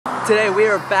Today we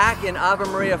are back in Ave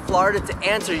Maria, Florida to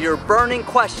answer your burning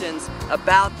questions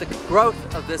about the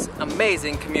growth of this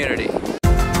amazing community.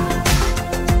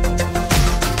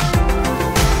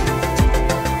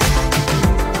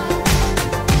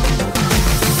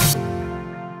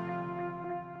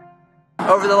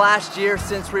 Over the last year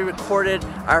since we recorded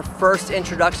our first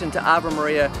introduction to Ave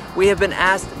Maria, we have been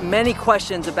asked many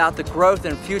questions about the growth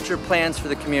and future plans for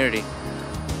the community.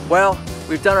 Well,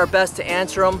 we've done our best to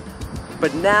answer them,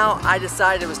 but now I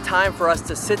decided it was time for us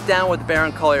to sit down with the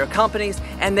Barron Collier companies,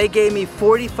 and they gave me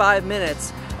 45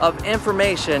 minutes of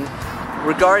information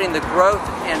regarding the growth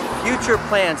and future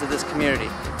plans of this community.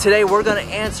 Today we're going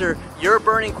to answer your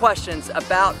burning questions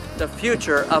about the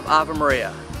future of Ave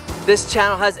Maria. This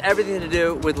channel has everything to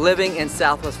do with living in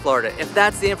Southwest Florida. If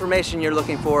that's the information you're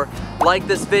looking for, like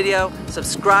this video,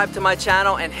 subscribe to my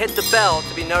channel, and hit the bell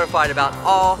to be notified about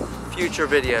all future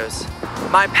videos.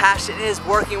 My passion is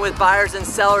working with buyers and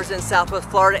sellers in Southwest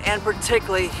Florida, and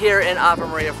particularly here in Ave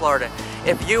Maria, Florida.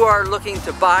 If you are looking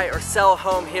to buy or sell a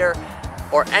home here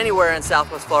or anywhere in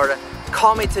Southwest Florida,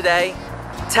 call me today,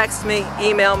 text me,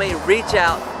 email me, reach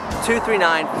out,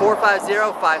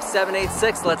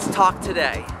 239-450-5786. Let's talk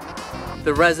today.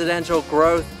 The residential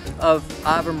growth of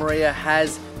Ave Maria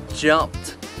has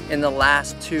jumped in the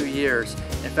last 2 years.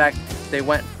 In fact, they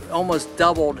almost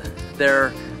doubled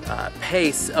their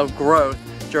pace of growth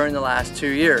during the last 2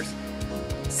 years.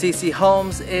 CC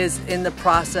Homes is in the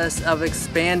process of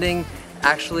expanding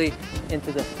actually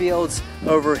into the fields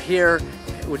over here,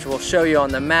 which we'll show you on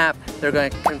the map. They're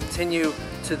going to continue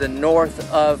to the north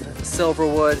of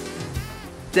Silverwood.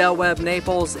 Del Webb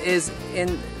Naples is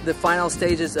in the final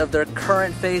stages of their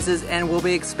current phases and will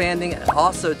be expanding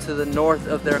also to the north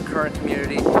of their current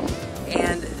community,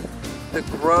 and the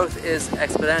growth is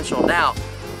exponential. Now,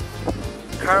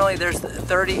 currently there's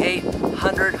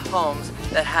 3,800 homes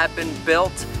that have been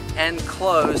built and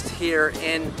closed here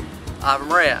in Ave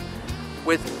Maria,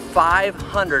 with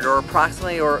 500 or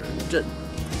approximately, or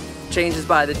changes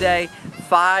by the day,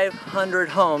 500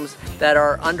 homes that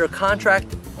are under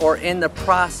contract or in the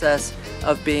process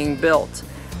of being built.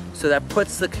 So that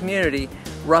puts the community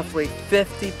roughly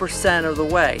 50% of the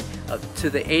way to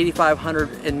the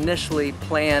 8,500 initially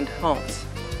planned homes.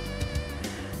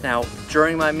 Now,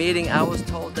 during my meeting, I was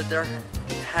told that there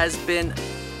has been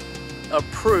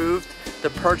approved the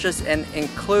purchase and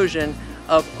inclusion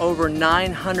of over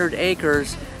 900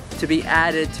 acres to be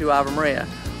added to Ave Maria.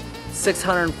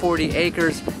 640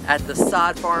 acres at the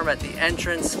sod farm at the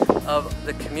entrance of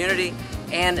the community,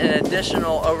 and an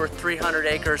additional over 300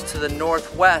 acres to the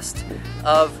northwest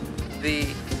of the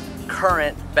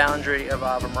current boundary of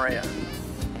Ave Maria.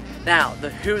 Now,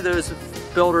 who those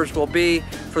builders will be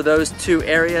for those two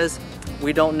areas,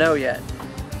 we don't know yet.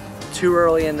 Too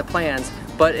early in the plans,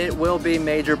 but it will be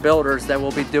major builders that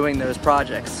will be doing those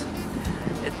projects.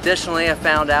 Additionally, I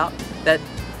found out that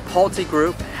Realty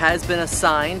Group has been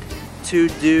assigned to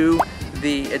do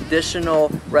the additional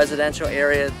residential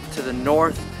area to the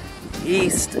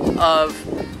northeast of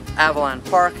Avalon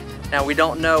Park. Now, we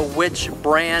don't know which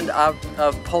brand of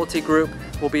Realty Group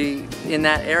will be in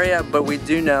that area, but we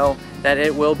do know that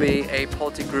it will be a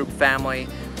Realty Group family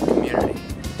community.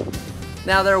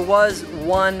 Now, there was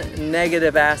one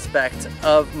negative aspect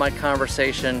of my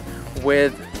conversation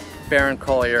with Barron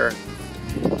Collier,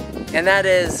 and that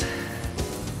is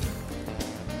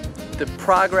the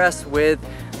progress with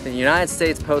the United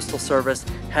States Postal Service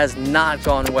has not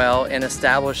gone well in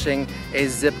establishing a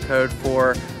zip code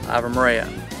for Ave Maria.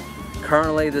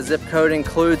 Currently, the zip code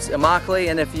includes Immokalee,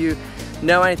 and if you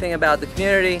know anything about the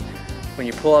community, when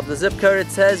you pull up the zip code,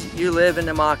 it says you live in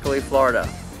Immokalee, Florida.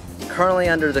 Currently,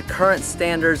 under the current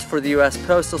standards for the U.S.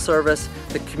 Postal Service,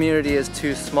 the community is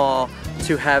too small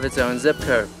to have its own zip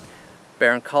code.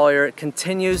 Barron Collier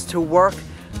continues to work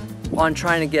on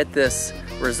trying to get this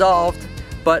resolved,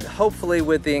 but hopefully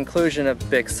with the inclusion of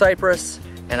Big Cypress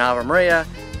and Ave Maria,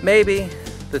 maybe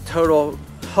the total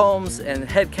homes and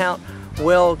head count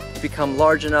will become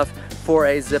large enough for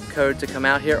a zip code to come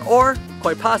out here, or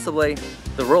quite possibly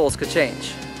the rules could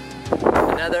change.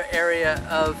 Another area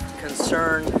of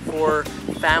concern for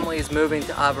families moving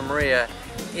to Ave Maria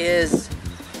is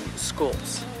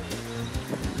schools.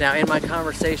 Now, in my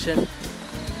conversation,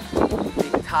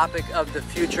 the topic of the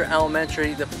future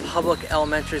elementary, the public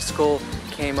elementary school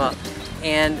came up,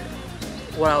 and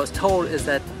what I was told is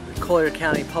that Collier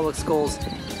County Public Schools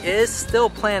is still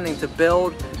planning to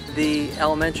build the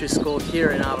elementary school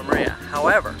here in Ave Maria.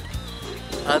 However,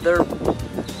 other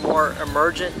more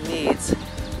emergent needs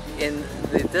in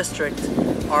the district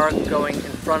are going in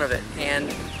front of it, and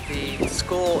the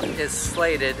school is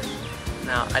slated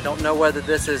Now, I don't know whether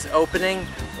this is opening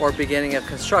or beginning of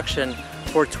construction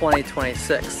for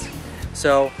 2026.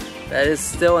 So that is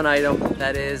still an item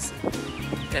that is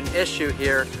an issue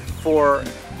here for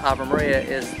Ave Maria,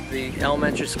 is the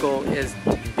elementary school is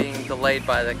being delayed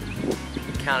by the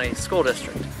county school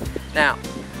district. Now,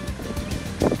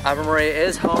 Ave Maria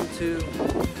is home to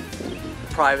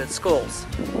private schools.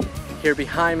 Here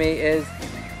behind me is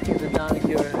the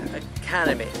Donahue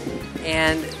Academy,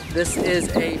 and this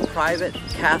is a private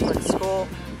Catholic school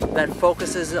that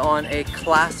focuses on a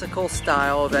classical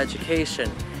style of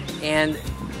education. And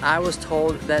I was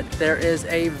told that there is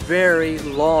a very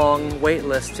long wait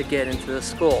list to get into the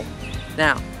school.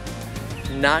 Now,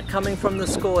 not coming from the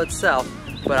school itself,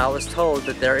 but I was told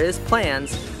that there is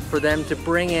plans for them to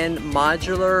bring in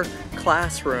modular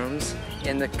classrooms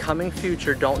in the coming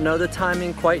future, don't know the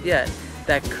timing quite yet,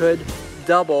 that could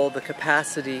double the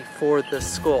capacity for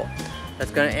this school.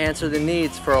 That's going to answer the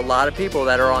needs for a lot of people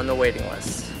that are on the waiting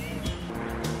list.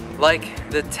 Like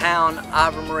the town,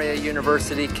 Ave Maria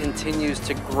University continues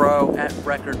to grow at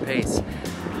record pace.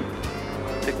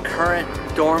 The current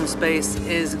dorm space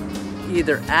is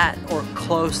either at or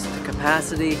close to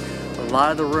capacity. A lot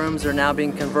of the rooms are now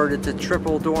being converted to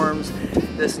triple dorms.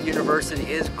 This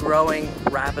university is growing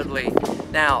rapidly.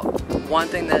 Now, one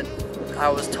thing that I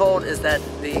was told is that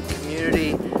the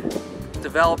community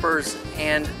developers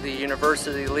and the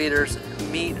university leaders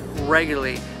meet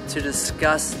regularly to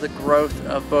discuss the growth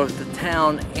of both the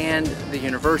town and the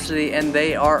university, and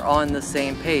they are on the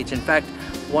same page. In fact,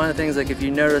 one of the things, like if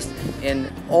you noticed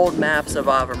in old maps of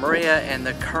Ave Maria and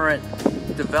the current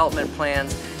development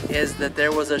plans, is that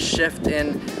there was a shift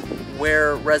in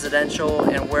where residential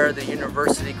and where the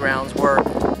university grounds were.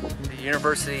 The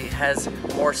university has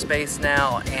more space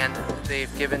now, and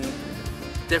they've given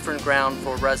different ground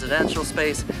for residential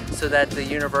space so that the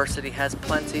university has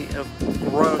plenty of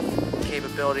growth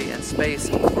capability and space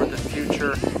for the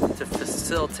future to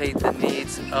facilitate the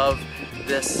needs of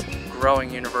this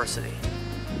growing university.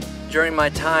 During my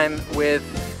time with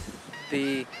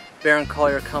the Baron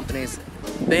Collier companies,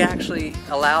 they actually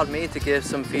allowed me to give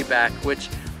some feedback, which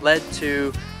led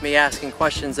to me asking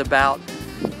questions about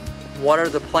what are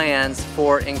the plans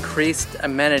for increased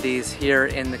amenities here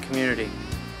in the community.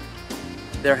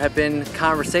 There have been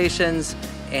conversations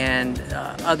and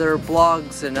other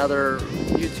blogs and other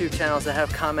YouTube channels that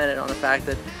have commented on the fact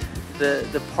that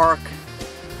the park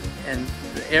and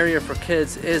the area for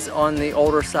kids is on the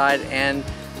older side and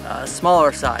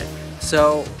smaller side.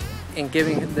 So in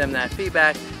giving them that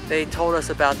feedback, they told us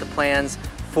about the plans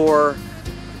for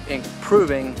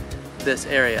improving this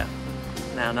area.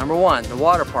 Now, number one, the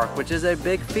water park, which is a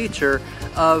big feature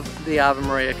of the Ave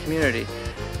Maria community.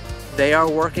 They are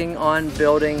working on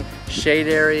building shade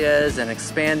areas and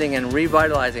expanding and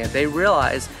revitalizing it. They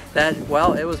realize that,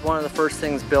 well, it was one of the first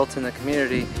things built in the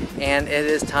community, and it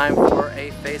is time for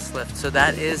a facelift. So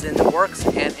that is in the works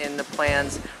and in the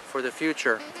plans for the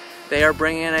future. They are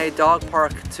bringing in a dog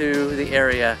park to the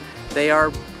area. They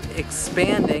are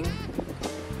expanding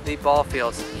the ball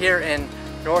fields. Here in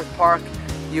North Park,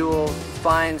 you will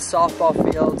find softball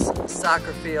fields,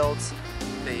 soccer fields,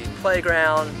 the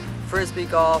playground, frisbee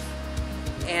golf,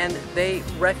 and they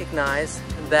recognize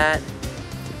that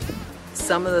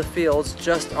some of the fields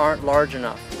just aren't large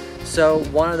enough. So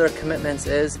one of their commitments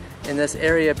is, in this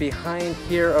area behind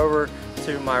here over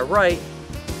to my right,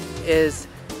 is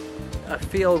a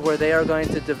field where they are going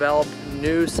to develop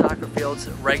new soccer fields,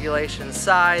 regulation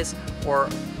size or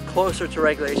closer to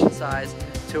regulation size,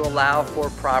 to allow for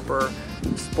proper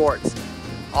sports.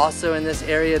 Also in this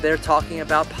area, they're talking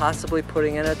about possibly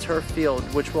putting in a turf field,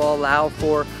 which will allow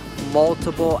for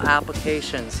multiple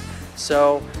applications.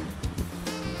 So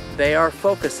they are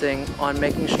focusing on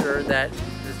making sure that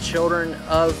the children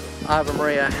of Ave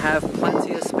Maria have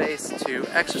plenty of space to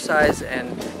exercise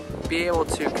and be able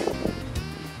to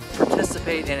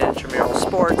participate in intramural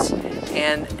sports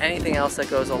and anything else that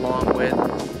goes along with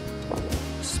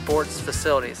sports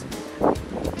facilities.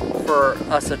 For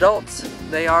us adults,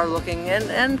 they are looking,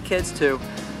 and kids too,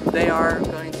 they are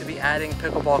going to be adding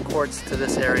pickleball courts to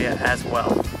this area as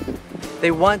well.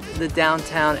 They want the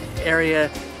downtown area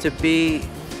to be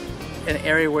an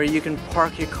area where you can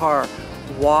park your car,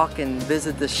 walk and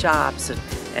visit the shops,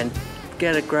 and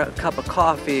get a cup of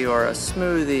coffee or a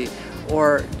smoothie,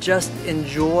 or just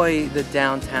enjoy the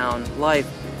downtown life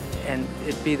and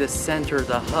it be the center,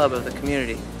 the hub of the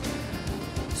community.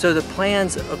 So the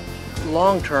plans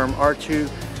long term are to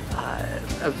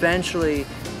eventually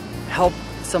help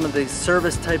some of the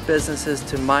service type businesses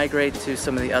to migrate to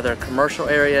some of the other commercial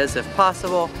areas if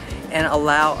possible, and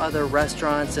allow other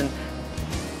restaurants and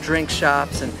drink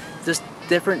shops and just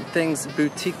different things,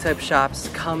 boutique type shops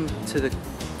come to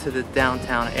the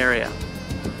downtown area.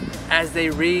 As they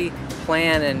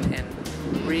replan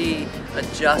and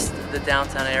readjust the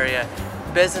downtown area,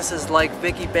 businesses like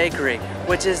Vicky Bakery,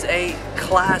 which is a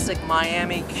classic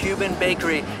Miami Cuban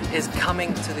bakery, is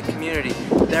coming to the community.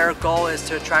 Their goal is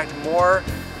to attract more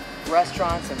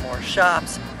restaurants and more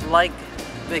shops like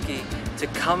Vicky to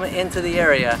come into the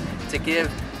area to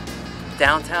give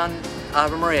downtown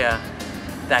Ave Maria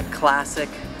that classic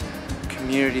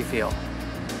community feel.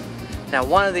 Now,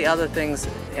 one of the other things,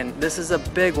 and this is a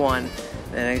big one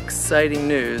and exciting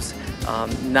news,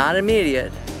 not immediate,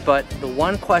 but the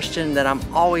one question that I'm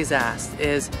always asked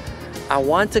is, I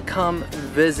want to come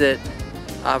visit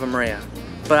Ave Maria,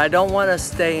 but I don't want to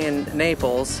stay in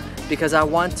Naples because I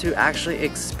want to actually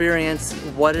experience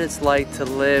what it's like to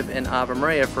live in Ave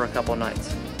Maria for a couple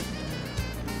nights.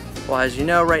 Well, as you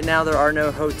know, right now there are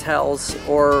no hotels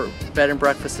or bed and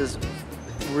breakfasts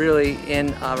really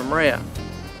in Ave Maria.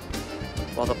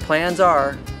 Well, the plans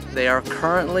are, they are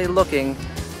currently looking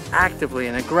actively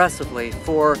and aggressively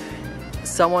for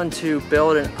someone to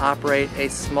build and operate a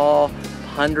small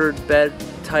 100-bed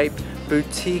type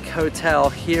boutique hotel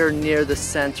here near the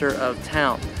center of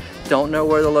town. Don't know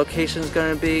where the location is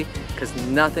going to be because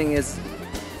nothing is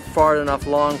far enough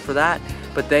along for that,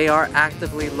 but they are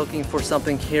actively looking for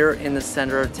something here in the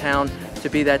center of town to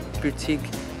be that boutique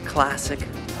classic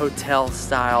hotel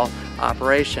style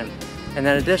operation. And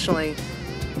then additionally,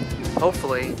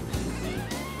 hopefully,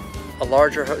 a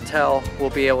larger hotel will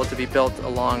be able to be built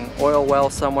along oil well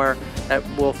somewhere that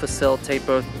will facilitate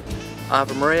both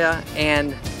Ave Maria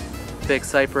and Big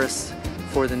Cypress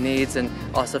for the needs, and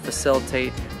also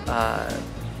facilitate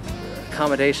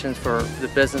accommodations for the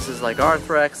businesses like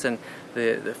Arthrex and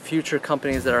the future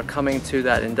companies that are coming to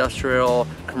that industrial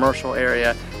commercial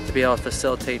area, to be able to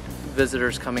facilitate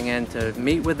visitors coming in to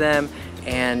meet with them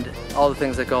and all the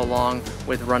things that go along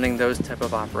with running those type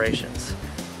of operations.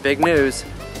 Big news,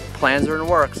 plans are in the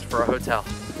works for a hotel.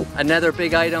 Another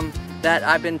big item that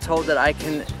I've been told that I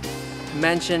can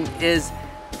mention is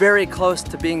very close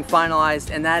to being finalized,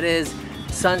 and that is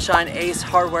Sunshine Ace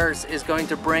Hardwares is going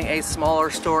to bring a smaller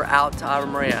store out to Ave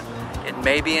Maria. It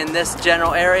may be in this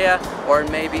general area, or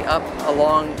it may be up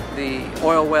along the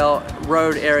Oil Well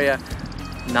Road area.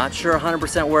 Not sure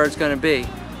 100% where it's going to be,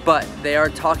 but they are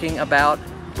talking about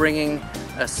bringing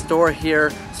a store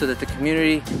here so that the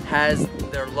community has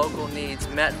their local needs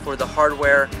met for the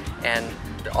hardware and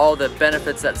all the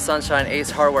benefits that Sunshine Ace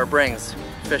Hardware brings.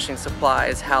 Fishing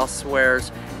supplies,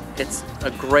 housewares. It's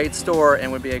a great store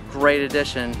and would be a great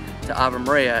addition to Ave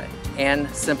Maria and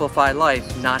simplify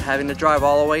life, not having to drive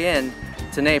all the way in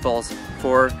to Naples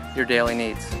for your daily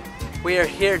needs. We are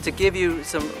here to give you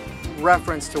some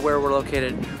reference to where we're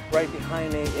located. Right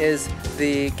behind me is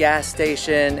the gas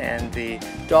station and the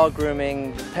dog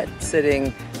grooming, pet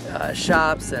sitting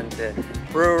shops and the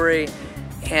brewery,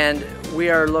 and we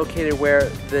are located where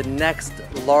the next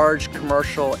large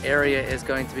commercial area is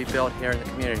going to be built here in the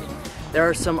community. There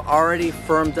are some already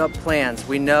firmed up plans.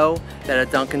 We know that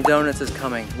a Dunkin' Donuts is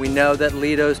coming. We know that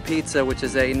Lido's Pizza, which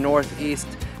is a northeast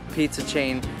pizza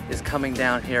chain, is coming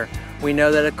down here. We know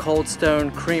that a Cold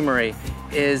Stone Creamery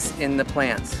is in the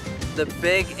plans. The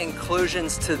big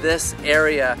inclusions to this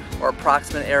area or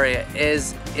approximate area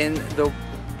is in the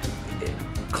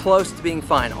close to being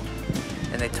final,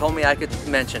 and they told me I could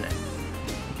mention it.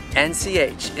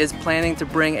 NCH is planning to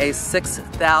bring a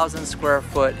 6,000 square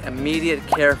foot immediate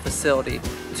care facility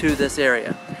to this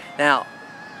area. Now,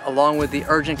 along with the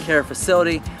urgent care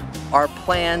facility, are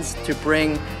plans to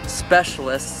bring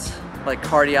specialists like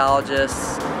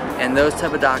cardiologists and those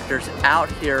type of doctors out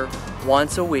here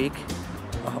once a week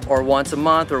or once a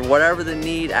month or whatever the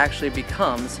need actually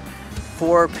becomes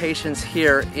for patients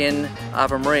here in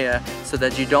Ave Maria, so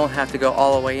that you don't have to go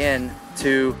all the way in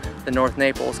to the North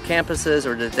Naples campuses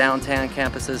or the downtown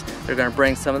campuses. They're going to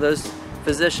bring some of those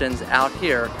physicians out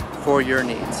here for your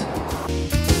needs.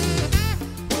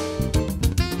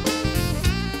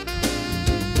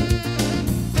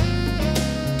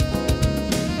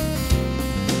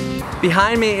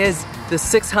 Behind me is the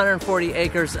 640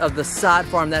 acres of the sod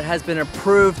farm that has been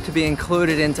approved to be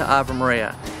included into Ave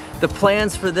Maria. The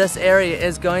plans for this area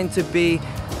is going to be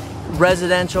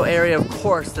residential area, of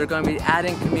course. They're going to be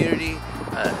adding community.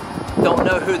 Don't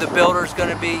know who the builder is going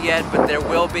to be yet, but there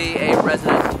will be a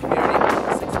residential community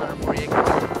on 640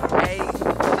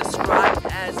 acres. Described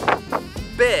as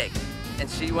big, and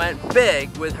she went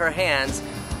big with her hands,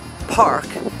 park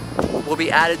will be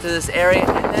added to this area.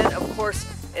 And then, of course,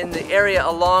 in the area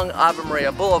along Ave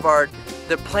Maria Boulevard,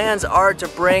 the plans are to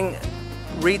bring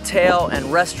retail and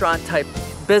restaurant type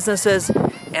businesses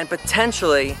and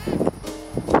potentially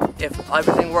if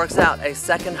everything works out, a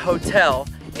second hotel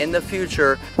in the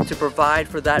future to provide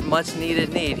for that much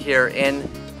needed need here in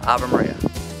Ave Maria.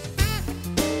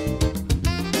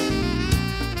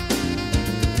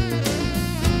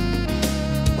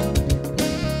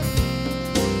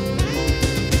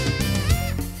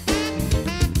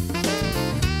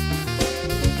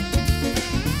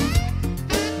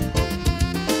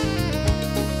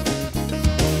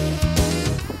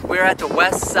 We're at the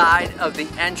west side of the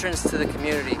entrance to the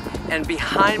community, and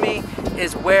behind me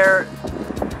is where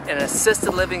an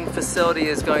assisted living facility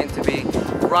is going to be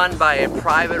run by a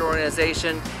private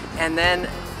organization, and then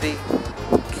the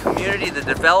community, the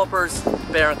developers,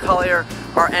 Baron Collier,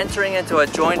 are entering into a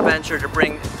joint venture to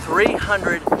bring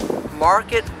 300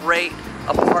 market rate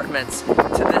apartments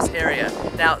to this area.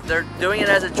 Now, they're doing it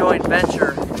as a joint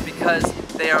venture because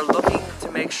they are looking to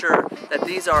make sure that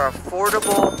these are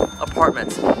affordable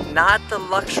apartments, not the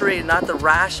luxury, not the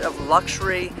rash of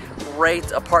luxury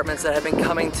rate apartments that have been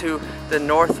coming to the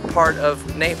north part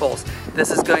of Naples.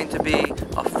 This is going to be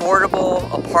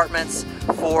affordable apartments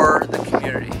for the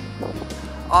community.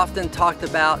 Often talked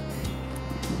about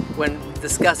when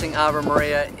discussing Ave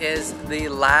Maria is the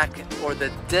lack or the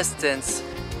distance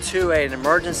to an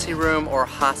emergency room or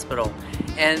hospital.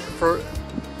 And for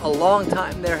a long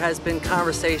time there has been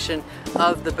conversation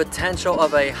of the potential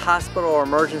of a hospital or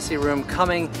emergency room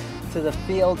coming to the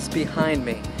fields behind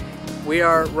me. We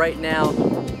are right now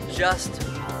just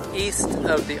east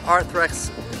of the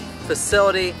Arthrex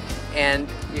facility, and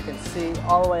you can see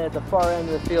all the way at the far end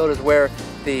of the field is where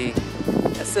the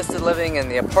assisted living and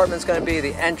the apartment's going to be.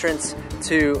 The entrance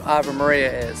to Ave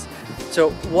Maria is. So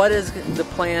what is the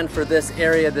plan for this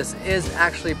area? This is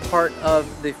actually part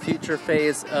of the future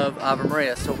phase of Ave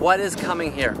Maria. So what is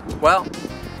coming here? Well,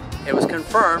 it was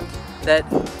confirmed that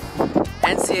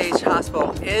NCH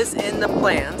Hospital is in the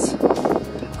plans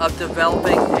of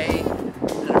developing an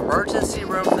emergency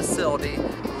room facility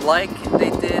like they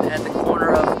did at the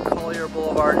corner of Collier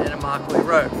Boulevard and Immokalee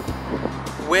Road,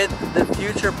 with the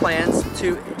future plans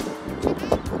to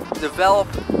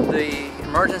develop the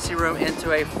emergency room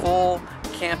into a full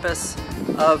campus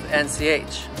of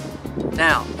NCH.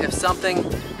 Now, if something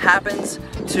happens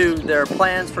to their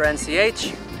plans for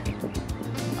NCH,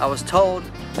 I was told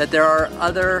that there are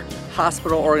other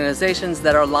hospital organizations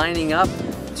that are lining up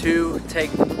to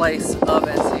take the place of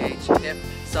NCH if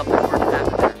something were to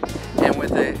happen there. And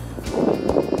with the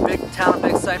big town of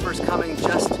Big Cypress coming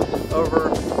just over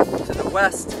to the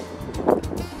west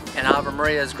and Ave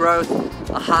Maria's growth,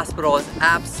 a hospital is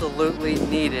absolutely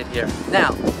needed here.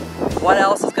 Now, what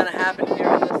else is going to happen here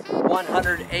in this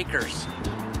 100 acres?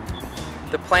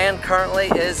 The plan currently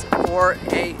is for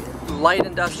a light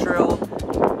industrial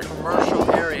commercial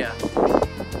area.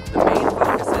 The main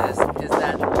focus is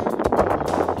that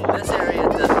this area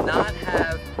does not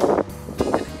have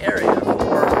an area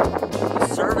for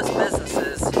service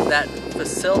businesses that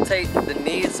facilitate the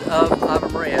needs of Ave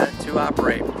Maria to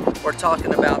operate. We're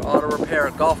talking about auto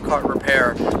repair, golf cart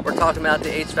repair. We're talking about the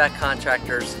HVAC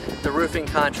contractors, the roofing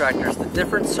contractors, the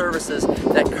different services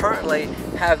that currently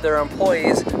have their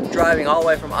employees driving all the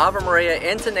way from Ave Maria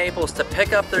into Naples to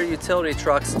pick up their utility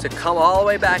trucks to come all the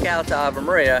way back out to Ave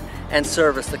Maria and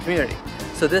service the community.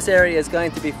 So this area is going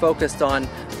to be focused on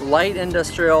light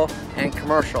industrial and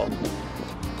commercial.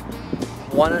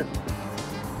 One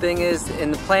thing is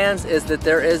in the plans is that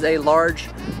there is a large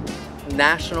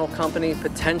national company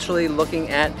potentially looking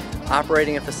at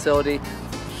operating a facility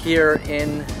here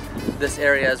in this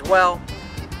area as well.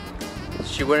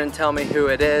 She wouldn't tell me who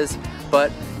it is, but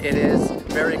it is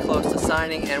very close to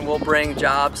signing and will bring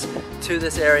jobs to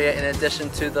this area in addition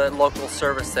to the local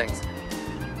service things.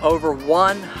 Over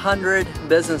 100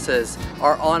 businesses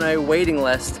are on a waiting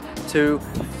list to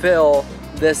fill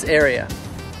this area.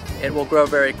 It will grow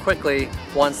very quickly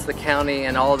once the county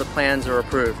and all of the plans are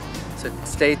approved. So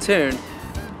stay tuned.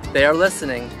 They are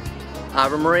listening.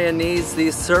 Ave Maria needs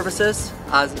these services.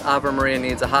 Ave Maria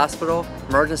needs a hospital,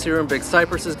 emergency room. Big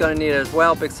Cypress is going to need it as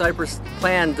well. Big Cypress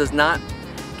plan does not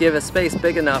give a space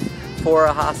big enough for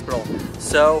a hospital.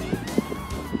 So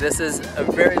this is a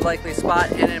very likely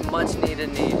spot and a much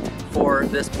needed need for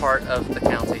this part of the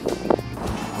county.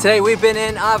 Today we've been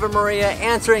in Ave Maria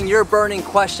answering your burning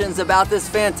questions about this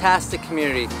fantastic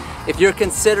community. If you're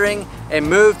considering a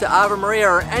move to Ave Maria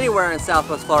or anywhere in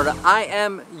Southwest Florida, I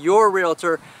am your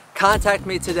realtor. Contact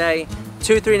me today,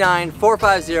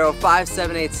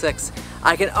 239-450-5786.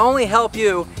 I can only help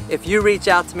you if you reach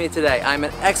out to me today. I'm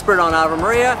an expert on Ave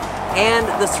Maria and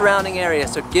the surrounding area.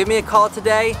 So give me a call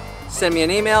today, send me an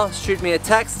email, shoot me a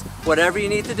text, whatever you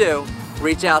need to do,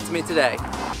 reach out to me today.